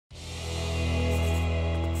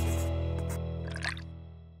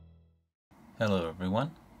Hello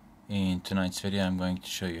everyone. In tonight's video I'm going to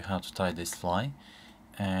show you how to tie this fly,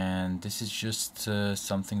 and this is just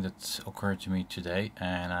something that occurred to me today,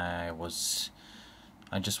 and I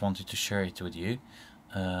just wanted to share it with you,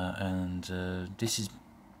 I'll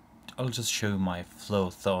just show my flow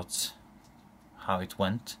of thoughts, how it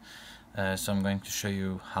went. So I'm going to show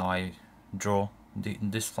you how I draw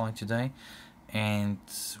this fly today and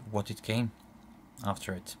what it came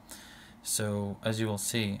after it. So as you will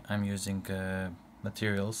see, I'm using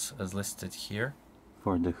materials as listed here.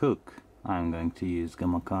 For the hook, I'm going to use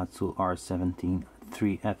Gamakatsu R17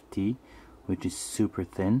 3FT, which is super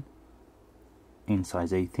thin, in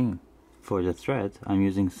size 18. For the thread, I'm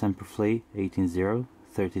using Semperfli 180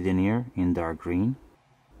 30 denier in dark green,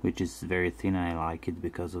 which is very thin. I like it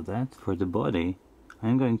because of that. For the body,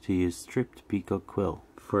 I'm going to use stripped peacock quill.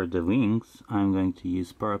 For the wings, I'm going to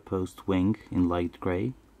use Parapost wing in light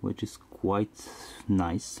gray, which is quite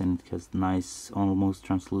nice, and it has nice almost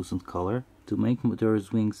translucent color. To make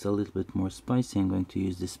those wings a little bit more spicy, I'm going to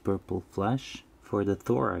use this purple flash. For the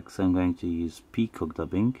thorax, I'm going to use peacock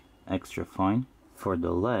dubbing, extra fine. For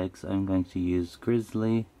the legs, I'm going to use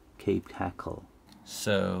grizzly cape hackle.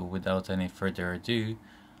 So without any further ado,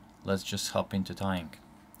 let's just hop into tying.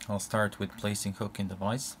 I'll start with placing hook in the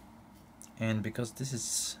vise, and because this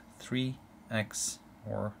is 3x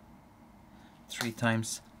or 3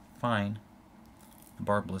 times fine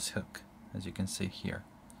barbless hook, as you can see here,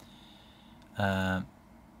 I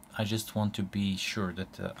just want to be sure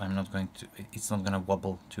that it's not going to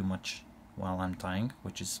wobble too much while I'm tying,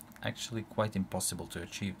 which is actually quite impossible to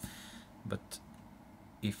achieve. But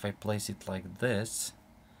if I place it like this,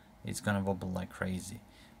 it's gonna wobble like crazy.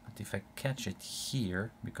 But if I catch it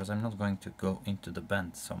here, because I'm not going to go into the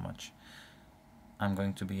bend so much, I'm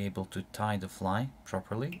going to be able to tie the fly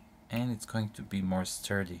properly, and it's going to be more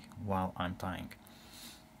sturdy while I'm tying.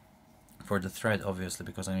 For the thread, obviously,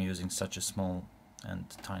 because I'm using such a small and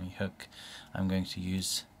tiny hook, I'm going to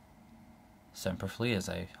use Semperfli, as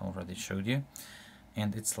I already showed you,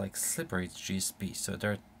 and it's like slippery, it's GSP, so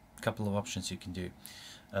there are a couple of options you can do.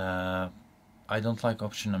 I don't like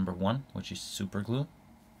option number 1, which is super glue,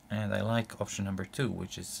 and I like option number 2,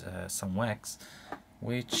 which is some wax,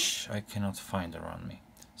 which I cannot find around me,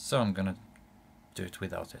 so I'm gonna do it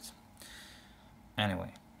without it.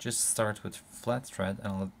 Anyway, just start with flat thread,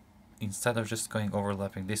 and instead of just going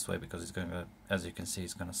overlapping this way, because it's going to, as you can see,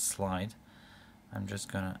 it's gonna slide, I'm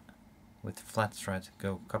just gonna, with flat thread,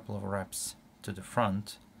 go a couple of wraps to the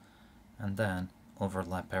front, and then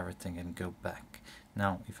overlap everything and go back.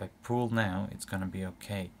 Now if I pull now, it's gonna be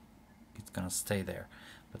okay, it's gonna stay there,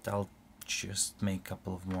 but I'll just make a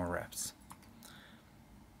couple of more wraps.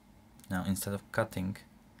 Now instead of cutting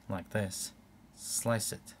like this,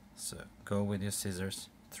 slice it. So go with your scissors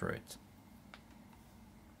through it.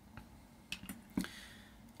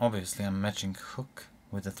 Obviously I'm matching hook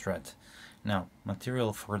with the thread. Now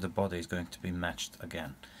material for the body is going to be matched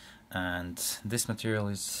again, and this material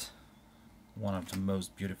is one of the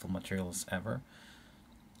most beautiful materials ever.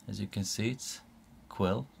 As you can see, it's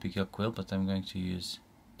quill, peacock quill, but I'm going to use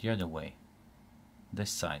the other way,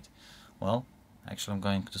 this side. Well, actually I'm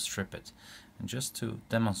going to strip it, and just to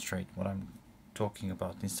demonstrate what I'm talking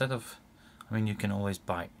about, instead of, I mean, you can always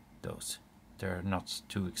buy those, they're not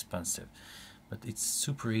too expensive, but it's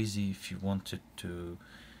super easy if you wanted to,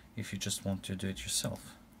 if you just want to do it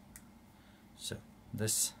yourself. So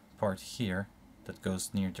this part here that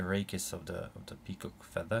goes near the rachis of the peacock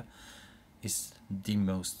feather is the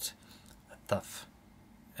most tough.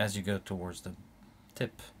 As you go towards the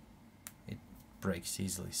tip, it breaks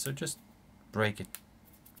easily, so just break it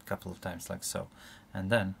a couple of times like so, and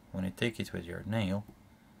then when you take it with your nail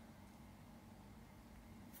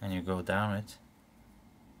and you go down it,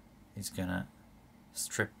 it's gonna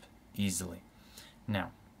strip easily.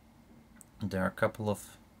 Now there are a couple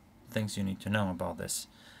of things you need to know about this.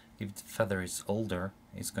 If the feather is older,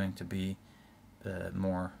 it's going to be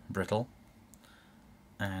more brittle,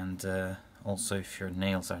 and also if your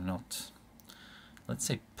nails are not, let's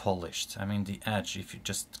say, polished. I mean, the edge, if you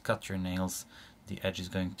just cut your nails, the edge is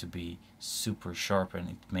going to be super sharp and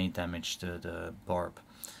it may damage the barb.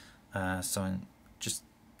 So just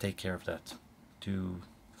take care of that, to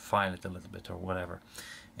file it a little bit or whatever.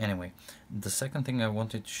 Anyway, the second thing I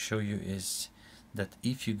wanted to show you is that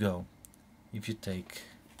if you take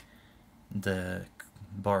the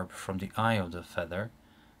barb from the eye of the feather,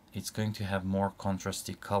 it's going to have more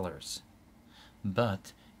contrasty colors.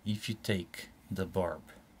 But if you take the barb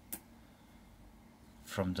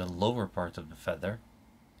from the lower part of the feather,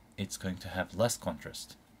 it's going to have less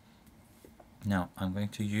contrast. Now I'm going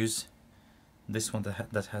to use this one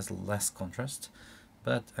that has less contrast,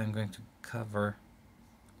 but I'm going to cover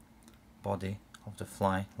body of the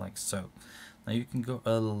fly like so. Now you can go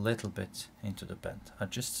a little bit into the bend,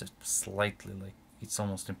 just slightly, like it's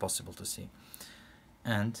almost impossible to see.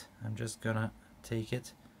 And I'm just gonna take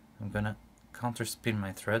it, I'm gonna counter spin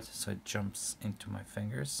my thread so it jumps into my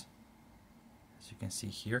fingers, as you can see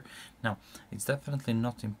here. Now it's definitely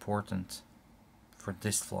not important for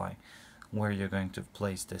this fly where you're going to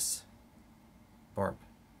place this barb,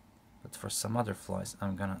 but for some other flies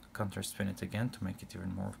I'm gonna counter spin it again to make it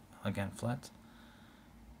even more again flat.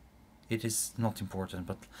 It is not important,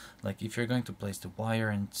 but like if you're going to place the wire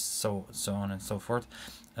and so on and so forth,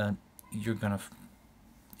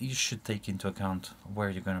 you should take into account where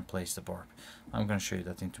you're going to place the barb. I'm going to show you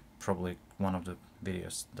that into probably one of the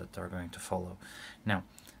videos that are going to follow. Now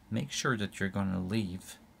make sure that you're going to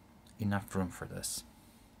leave enough room for this.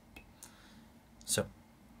 So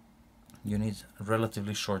you need a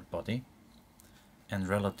relatively short body and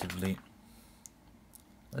relatively,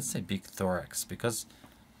 let's say, big thorax, because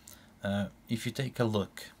if you take a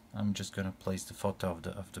look, I'm just going to place the photo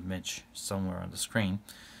of the midge somewhere on the screen,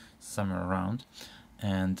 somewhere around,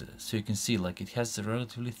 and so you can see like it has a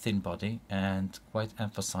relatively thin body and quite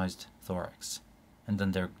emphasized thorax, and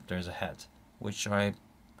then there's a head, which I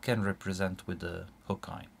can represent with the hook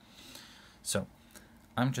eye. So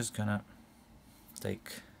I'm just gonna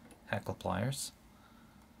take hackle pliers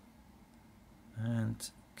and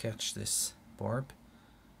catch this barb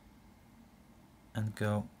and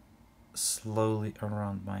go slowly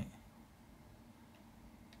around my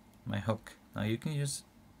hook. Now you can use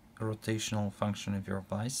a rotational function if your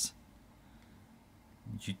vise.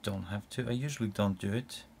 You don't have to. I usually don't do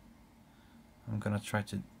it. I'm gonna try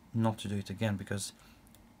to not to do it again because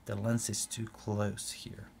the lens is too close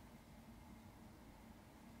here.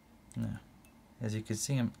 Now, as you can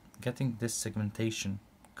see, I'm getting this segmentation,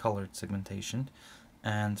 colored segmentation,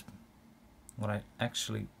 and what I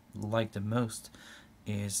actually like the most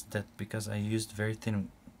is that because I used very thin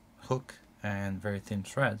hook and very thin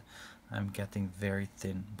thread, I'm getting very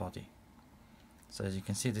thin body. So as you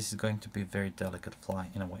can see, this is going to be a very delicate fly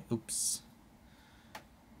in a way. Oops.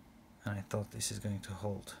 And I thought this is going to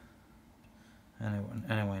hold.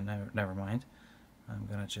 Anyway, never mind. I'm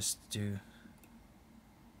gonna just do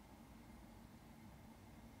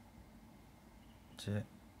the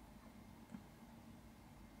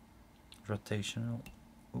rotational.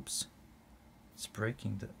 Oops. It's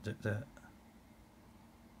breaking the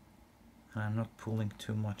and I'm not pulling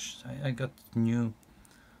too much. I got new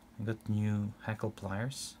hackle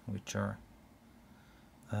pliers, which are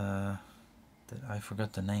I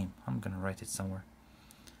forgot the name. I'm gonna write it somewhere.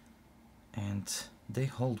 And they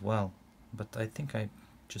hold well, but I think I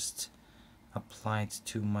just applied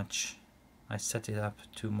too much. I set it up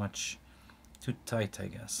too tight, I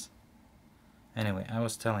guess. Anyway, I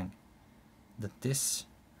was telling that this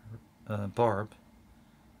barb,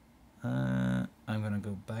 I'm gonna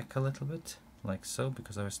go back a little bit like so,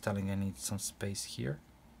 because I was telling I need some space here,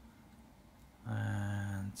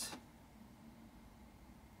 and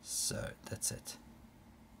so that's it.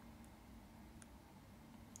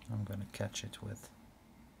 I'm gonna catch it with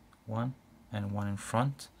one and one in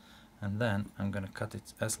front, and then I'm gonna cut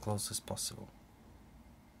it as close as possible.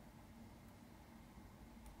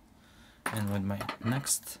 And with my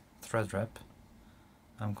next thread wrap,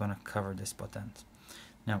 I'm gonna cover this butt end.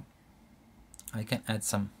 Now I can add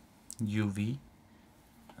some UV,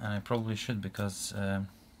 and I probably should, because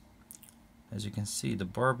as you can see, the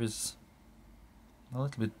barb is a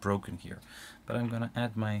little bit broken here, but I'm gonna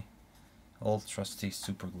add my old trusty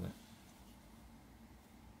super glue.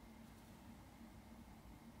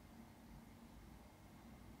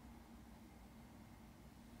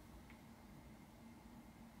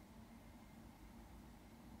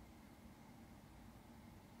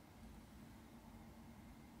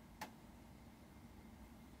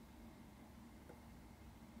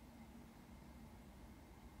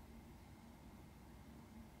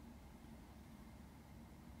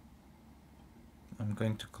 I'm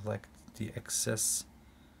going to collect the excess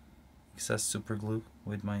super glue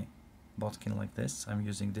with my bodkin like this. I'm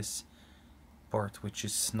using this part which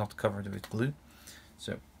is not covered with glue.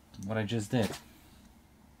 So what I just did,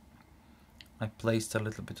 I placed a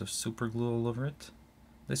little bit of super glue all over it.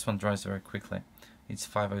 This one dries very quickly. It's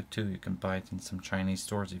 502. You can buy it in some Chinese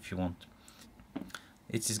stores if you want.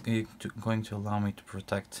 It is going to allow me to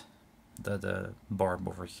protect the barb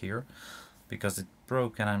over here, because it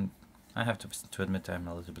broke, and I have to admit I'm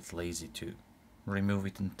a little bit lazy to remove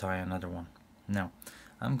it and tie another one. Now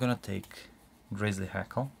I'm gonna take grizzly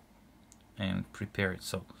hackle and prepare it.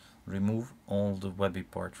 So remove all the webby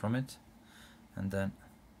part from it, and then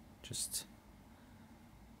just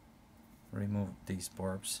remove these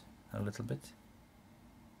barbs a little bit.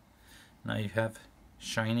 Now you have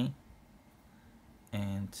shiny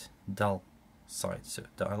and dull side, so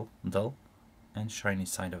dull and shiny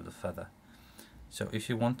side of the feather. So if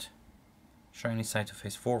you want shiny side to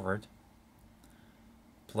face forward,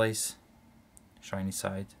 place shiny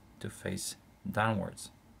side to face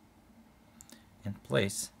downwards and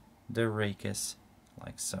place the rachis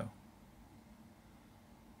like so.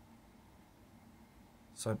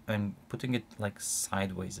 So I'm putting it like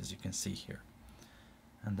sideways, as you can see here,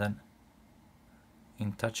 and then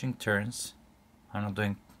in touching turns, I'm not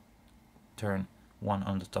doing turn one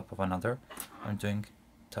on the top of another, I'm doing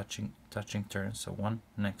touching turns, so one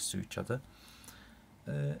next to each other.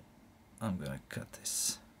 I'm gonna cut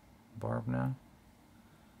this barb now.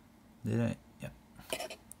 Did I? Yeah,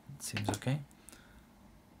 it seems okay.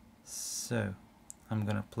 So I'm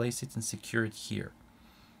gonna place it and secure it here.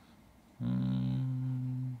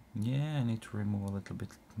 Yeah, I need to remove a little bit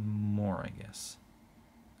more, I guess.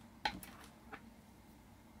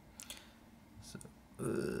 So,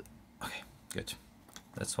 okay, good.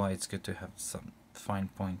 That's why it's good to have some fine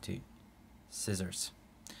pointy scissors.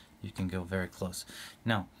 You can go very close.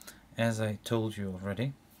 Now, as I told you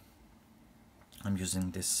already, I'm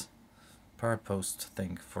using this power post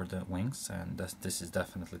thing for the wings, and this is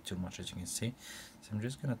definitely too much, as you can see. So I'm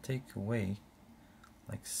just gonna take away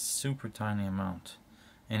like super tiny amount,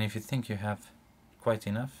 and if you think you have quite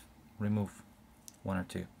enough, remove one or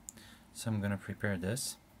two. So I'm gonna prepare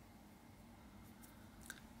this.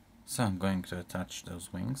 So I'm going to attach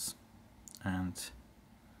those wings, and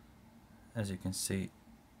as you can see,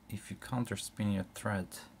 if you counter spin your thread,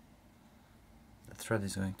 the thread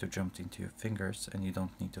is going to jump into your fingers and you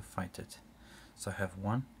don't need to fight it. So I have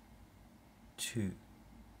 1, 2.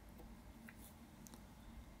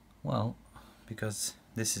 Well, because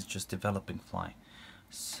this is just developing fly.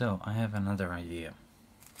 So I have another idea.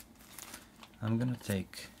 I'm gonna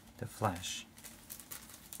take the flash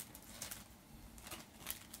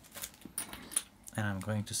and I'm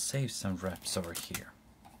going to save some wraps over here.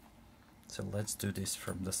 So let's do this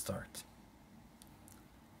from the start.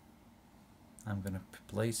 I'm gonna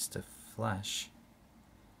place the flash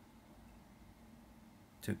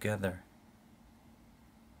together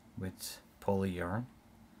with poly yarn,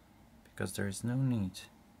 because there is no need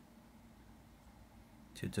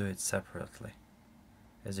to do it separately.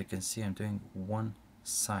 As you can see, I'm doing one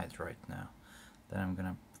side right now. Then I'm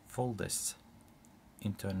gonna fold this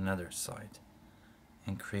into another side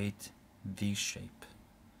and create V shape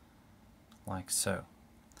like so.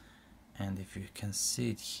 And if you can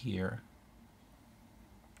see it here,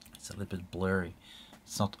 it's a little bit blurry.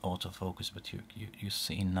 It's not autofocus, but you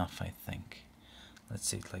see enough, I think. Let's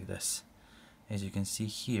see it like this. As you can see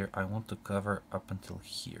here, I want to cover up until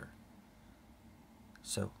here.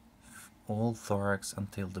 So all thorax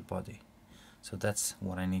until the body. So that's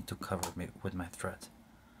what I need to cover with my thread.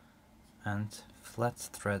 And flat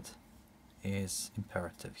thread is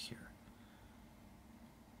imperative here.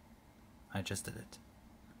 I just did it.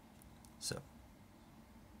 So,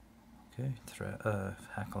 okay,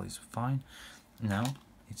 hackle is fine. Now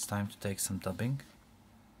it's time to take some dubbing,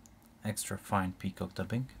 extra fine peacock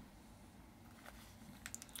dubbing,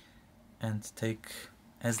 and take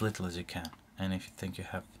as little as you can. And if you think you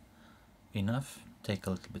have enough, take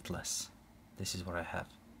a little bit less. This is what I have.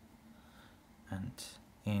 And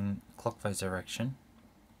in clockwise direction,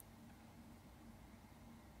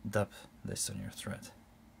 dub this on your thread.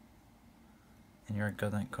 And you're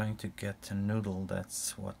going to get a noodle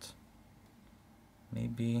that's what,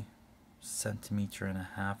 maybe 1.5 centimeters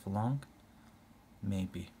long,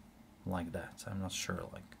 maybe like that. I'm not sure,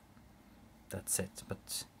 like that's it,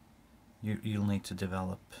 but you'll need to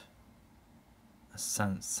develop a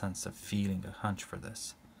sense of feeling, a hunch for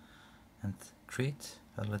this, and create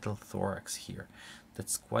a little thorax here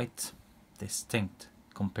that's quite distinct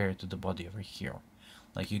compared to the body over here.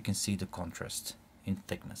 Like you can see the contrast in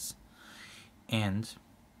thickness. And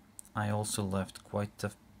I also left quite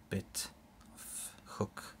a bit of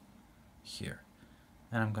hook here,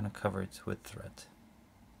 and I'm gonna cover it with thread.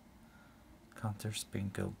 Counter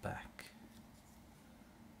spin, go back,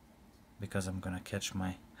 because I'm gonna catch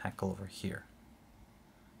my hackle over here.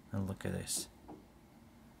 And look at this.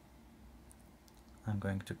 I'm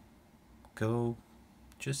going to go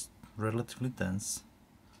just relatively dense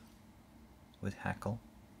with hackle,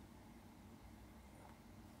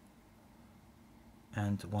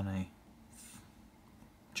 and when I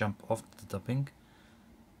jump off the dubbing,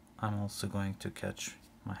 I'm also going to catch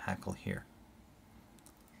my hackle here.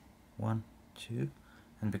 1, 2,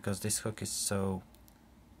 and because this hook is so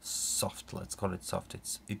soft, let's call it soft,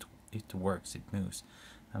 it works, it moves.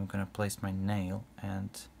 I'm gonna place my nail and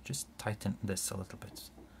just tighten this a little bit.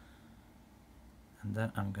 And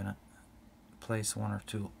then I'm gonna place 1 or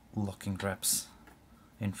 2 locking wraps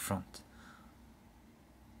in front.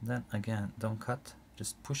 Then again, don't cut,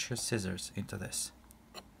 just push your scissors into this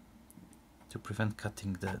to prevent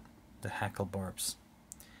cutting the hackle barbs.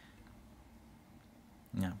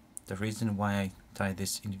 Now, the reason why I tie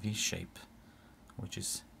this in V shape, which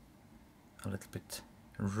is a little bit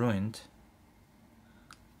ruined,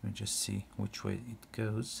 let me just see which way it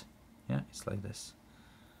goes. Yeah, it's like this.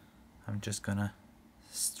 I'm just gonna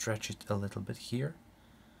stretch it a little bit here,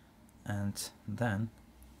 and then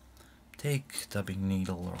take dubbing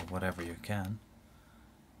needle or whatever you can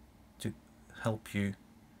to help you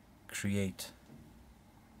create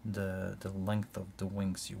the length of the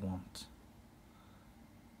wings you want.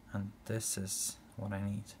 And this is what I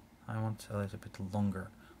need. I want a little bit longer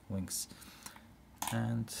wings.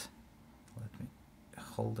 And let me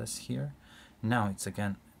hold this here. Now it's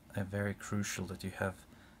again very crucial that you have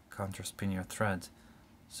counterspin your thread.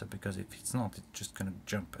 So because if it's not, it's just gonna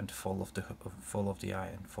jump and fall off the eye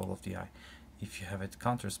and fall off the eye. If you have it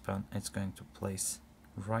counterspun, it's going to place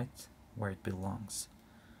right where it belongs.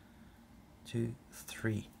 2,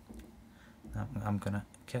 3. Now I'm gonna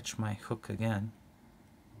catch my hook again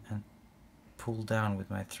and pull down with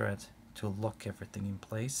my thread to lock everything in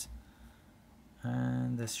place,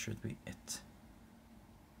 and this should be it.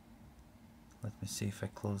 Let me see if I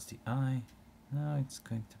close the eye. No, it's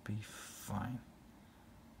going to be fine.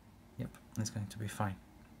 Yep, it's going to be fine.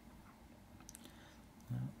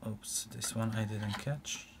 Now, oops, this one I didn't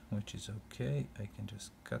catch, which is okay. I can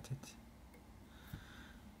just cut it.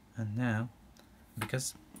 And now,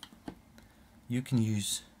 because you can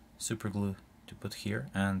use super glue to put here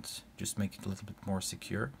and just make it a little bit more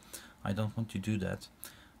secure, I don't want to do that.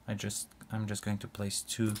 I'm just going to place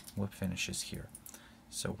 2 whip finishes here.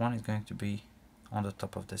 So one is going to be on the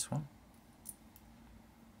top of this one,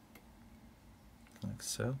 like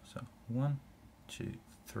so. So 1, 2,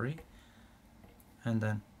 3, and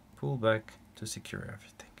then pull back to secure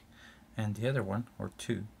everything. And the other one, or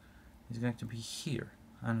 2, is going to be here,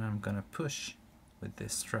 and I'm gonna push with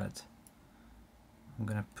this thread. I'm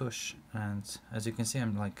gonna push, and as you can see,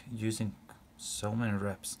 I'm like using so many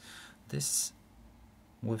reps. This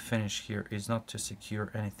whip finish here is not to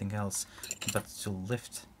secure anything else, but to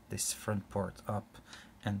lift this front part up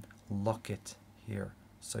and lock it here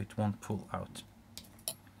so it won't pull out.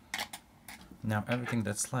 Now everything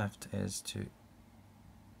that's left is to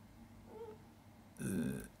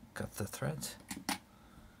cut the thread.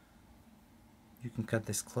 You can cut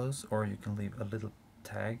this close, or you can leave a little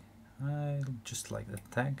tag. I just like the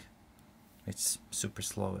tag. It's super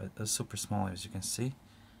slow, super small, as you can see,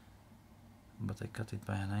 but I cut it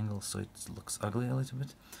by an angle so it looks ugly a little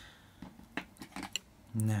bit.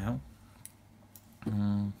 Now,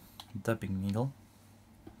 dubbing needle,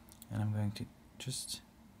 and I'm going to just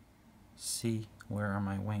see where are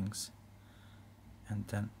my wings and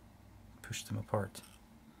then push them apart.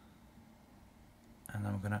 And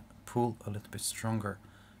I'm gonna pull a little bit stronger,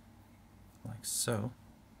 like so.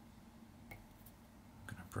 I'm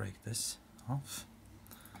gonna break this off,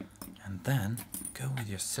 and then go with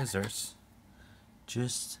your scissors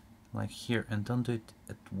just like here, and don't do it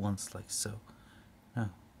at once like so. No,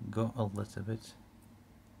 go a little bit,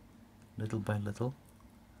 little by little,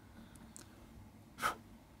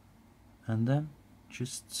 and then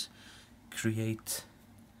just create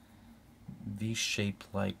V shape,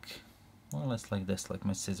 like more or less like this, like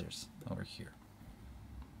my scissors over here,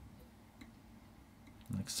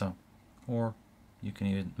 like so. Or you can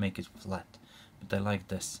even make it flat, but I like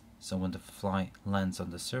this, so when the fly lands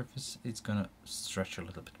on the surface, it's gonna stretch a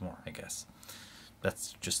little bit more, I guess.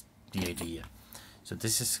 That's just the idea. So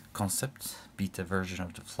this is concept beta version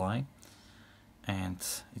of the fly, and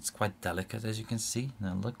it's quite delicate, as you can see.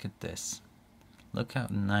 Now look at this. Look how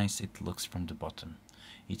nice it looks from the bottom.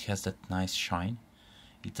 It has that nice shine.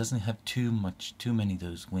 It doesn't have too many of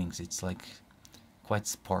those wings. It's like quite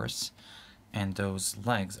sparse, and those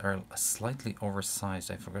legs are slightly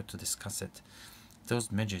oversized. I forgot to discuss it.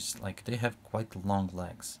 Those midges, like, they have quite long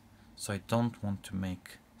legs, so I don't want to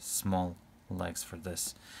make small legs for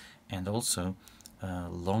this. And also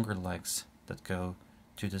longer legs that go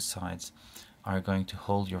to the sides are going to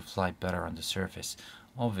hold your fly better on the surface.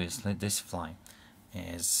 Obviously this fly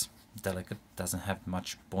is delicate, doesn't have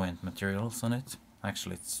much buoyant materials on it.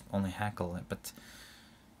 Actually, it's only hackle, but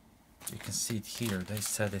you can see it here. They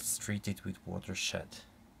said it's treated with watershed,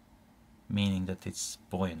 meaning that it's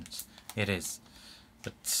buoyant. It is,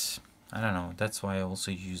 but I don't know. That's why I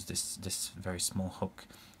also use this very small hook.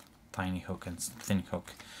 tiny hook and thin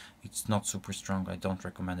hook. It's not super strong. I don't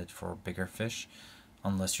recommend it for bigger fish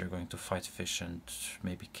unless you're going to fight fish and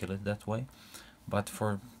maybe kill it that way. But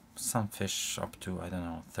for some fish up to, I don't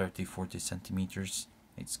know, 30-40 centimeters,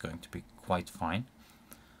 it's going to be quite fine.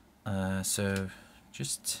 So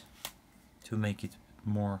just to make it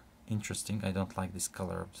more interesting, I don't like this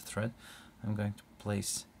color of the thread, I'm going to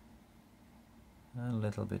place a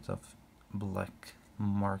little bit of black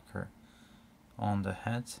marker on the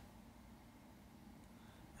head,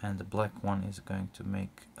 and the black one is going to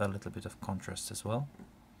make a little bit of contrast as well.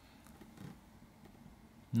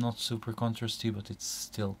 Not super contrasty, but it's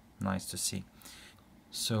still nice to see.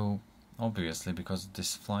 So obviously, because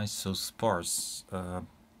this fly is so sparse,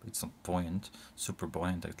 it's not buoyant, super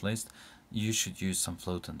buoyant at least, you should use some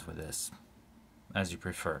floatant with this, as you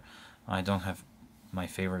prefer. I don't have my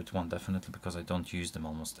favorite one definitely because I don't use them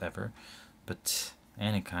almost ever, but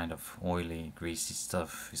any kind of oily, greasy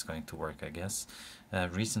stuff is going to work, I guess.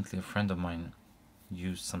 Recently a friend of mine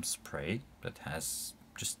used some spray that has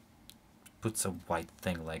just puts a white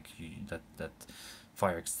thing like that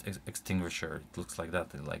fire extinguisher. It looks like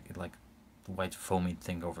that, like white foamy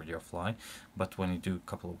thing over your fly, but when you do a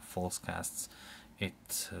couple of false casts,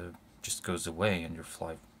 it just goes away and your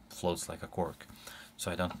fly floats like a cork. So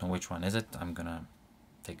I don't know which one is it. I'm gonna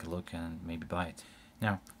take a look and maybe buy it.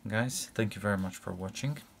 Now guys, thank you very much for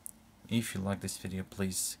watching. If you like this video,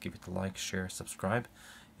 please give it a like, share, subscribe.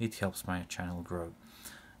 It helps my channel grow.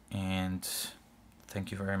 And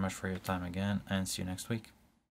thank you very much for your time again, and see you next week.